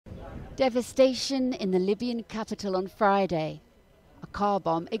Devastation in the Libyan capital on Friday. A car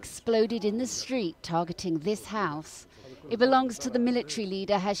bomb exploded in the street targeting this house. It belongs to the military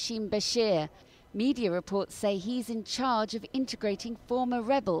leader Hashim Basheer. Media reports say he's in charge of integrating former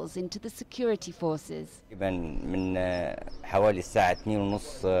rebels into the security forces.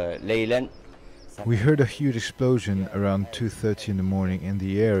 We heard a huge explosion around 2:30 in the morning in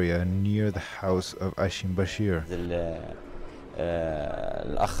the area near the house of Hashim Basheer.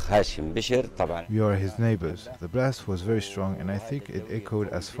 We are his neighbours. The blast was very strong and I think it echoed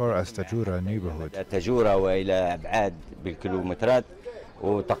as far as Tajura neighbourhood.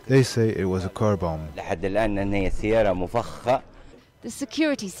 They say it was a car bomb. The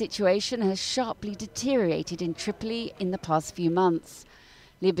security situation has sharply deteriorated in Tripoli in the past few months.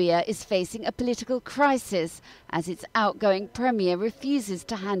 Libya is facing a political crisis as its outgoing premier refuses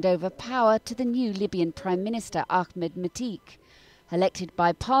to hand over power to the new Libyan Prime Minister Ahmed Maiteeq, elected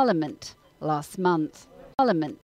by Parliament last month.